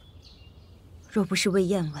吧。若不是魏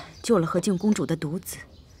燕婉救了和敬公主的独子，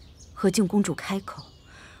和敬公主开口，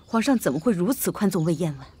皇上怎么会如此宽纵魏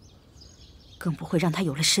燕婉？更不会让她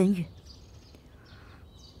有了身孕。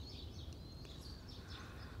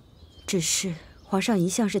只是皇上一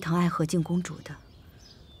向是疼爱和敬公主的，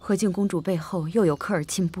和敬公主背后又有科尔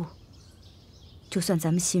沁部，就算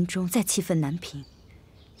咱们心中再气愤难平，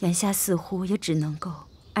眼下似乎也只能够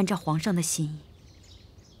按照皇上的心意，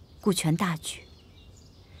顾全大局。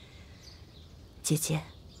姐姐，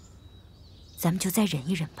咱们就再忍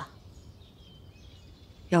一忍吧。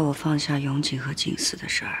要我放下永景和景思的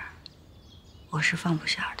事儿，我是放不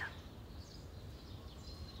下的。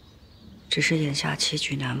只是眼下棋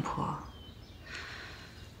局难破，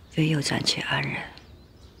唯有暂且安忍，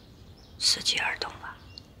伺机而动吧。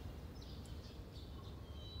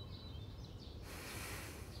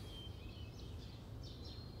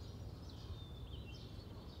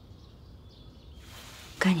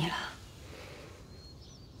该你了。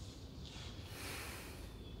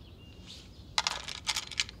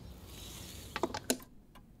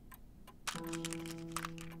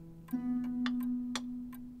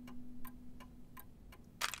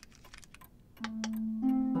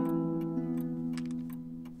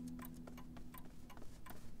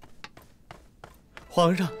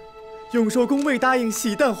皇上，永寿宫未答应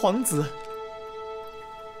喜诞皇子。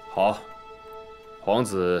好，皇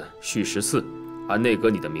子续14，按内阁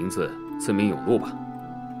你的名字赐名永禄吧。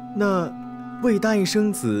那未答应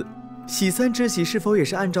生子，喜3之喜是否也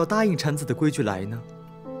是按照答应产子的规矩来呢？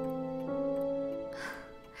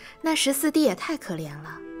那14弟也太可怜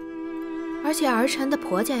了，而且儿臣的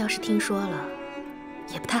婆家要是听说了，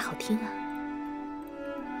也不太好听啊。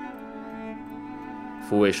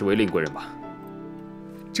父位是为令贵人吧？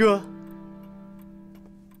这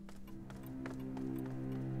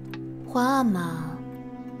皇阿玛，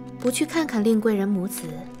不去看看令贵人母子？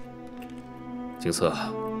景策，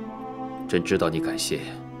朕知道你感谢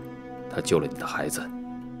他救了你的孩子，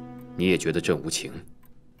你也觉得朕无情。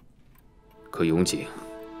可永景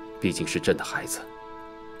毕竟是朕的孩子，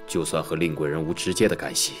就算和令贵人无直接的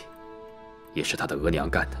干系，也是他的额娘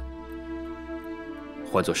干的。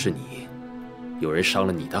换作是你，有人伤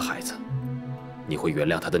了你的孩子，你会原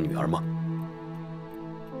谅他的女儿吗？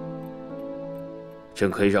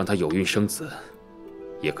朕可以让他有孕生子，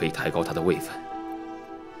也可以抬高他的位分。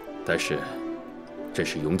但是，朕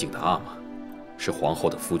是永景的阿玛，是皇后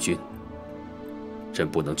的夫君，朕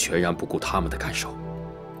不能全然不顾他们的感受。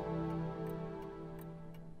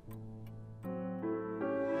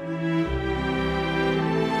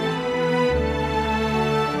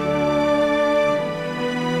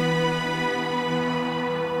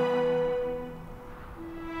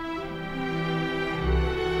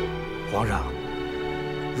皇上，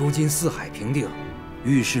如今四海平定，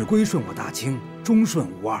遇事归顺我大清，忠顺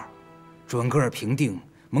无二。准噶尔平定，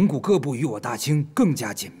蒙古各部与我大清更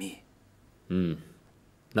加紧密。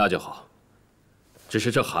那就好。只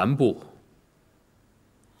是这韩部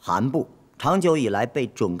长久以来被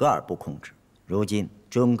准噶尔部控制，如今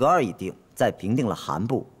准噶尔一定，再平定了韩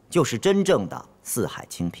部，就是真正的四海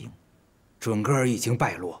清平。准噶尔已经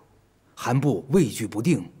败落，韩部畏惧不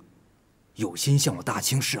定，有心向我大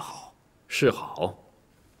清示好。示好？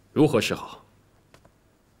如何示好？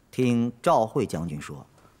听赵惠将军说，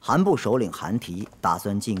韩部首领韩提打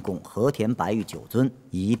算进贡和田白玉9尊，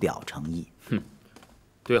以表诚意。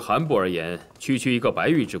对韩部而言，区一个白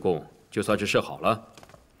玉之贡，就算是示好了。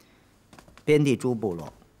边地诸部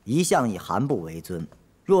落一向以韩部为尊，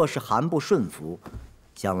若是韩部顺服，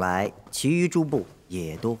将来其余诸部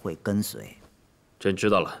也都会跟随。朕知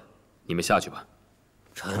道了，你们下去吧。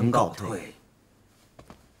臣告退。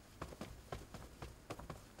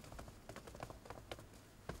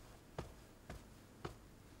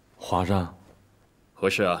皇上，何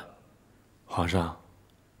事啊？皇上，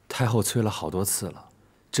太后催了好多次了，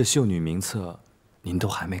这秀女名册您都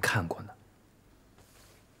还没看过呢。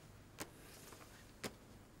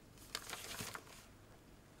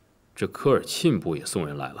这科尔沁部也送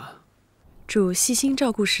人来了。主细心照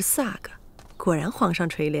顾14阿哥，果然皇上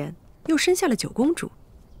垂怜，又生下了9公主，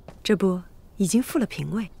这不已经复了嫔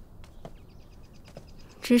位。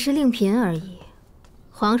只是令嫔而已，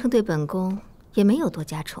皇上对本宫也没有多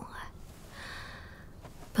加宠爱，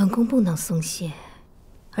本宫不能松懈。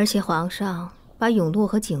而且皇上把永禄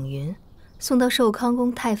和景云送到寿康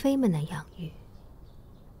宫太妃们那养育，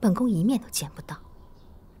本宫一面都见不到。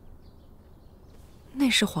那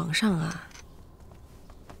是皇上啊，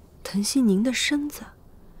疼惜您的身子。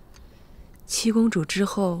7公主之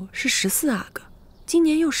后是14阿哥，今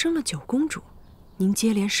年又生了9公主，您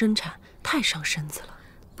接连生产太伤身子了。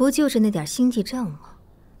不就是那点心悸症吗？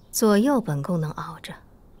左右本宫能熬着，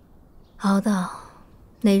熬到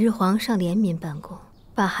哪日皇上怜悯本宫，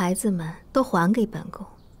把孩子们都还给本宫，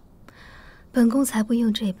本宫才不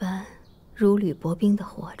用这般如履薄冰的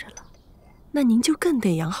活着了。那您就更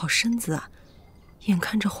得养好身子啊！眼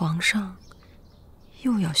看着皇上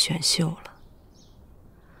又要选秀了。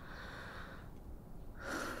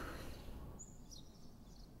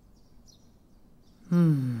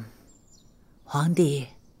皇帝，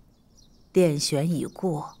殿选已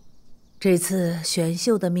过，这次选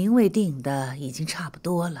秀的名位定的已经差不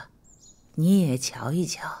多了，你也瞧一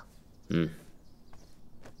瞧。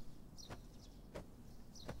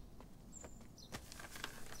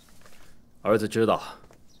儿子知道，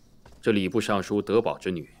这礼部尚书德宝之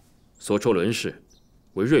女，所处伦氏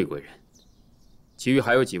为瑞贵人，其余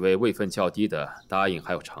还有几位位分较低的答应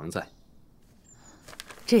还有常在。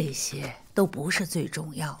这些都不是最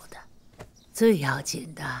重要的，最要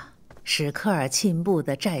紧的是科尔沁部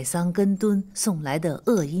的寨桑根敦送来的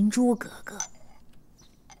鄂音珠哥哥。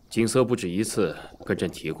景色不止一次跟朕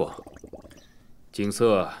提过，景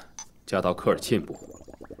色嫁到科尔沁部，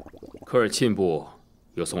科尔沁部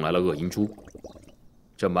又送来了鄂音珠，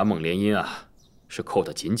这满蒙联姻啊，是扣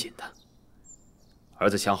得紧紧的。儿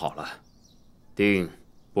子想好了，定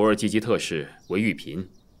博尔济吉特氏为御嫔，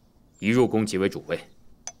一入宫即为主位。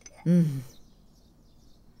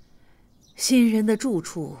新人的住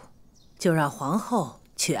处就让皇后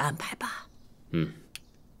去安排吧。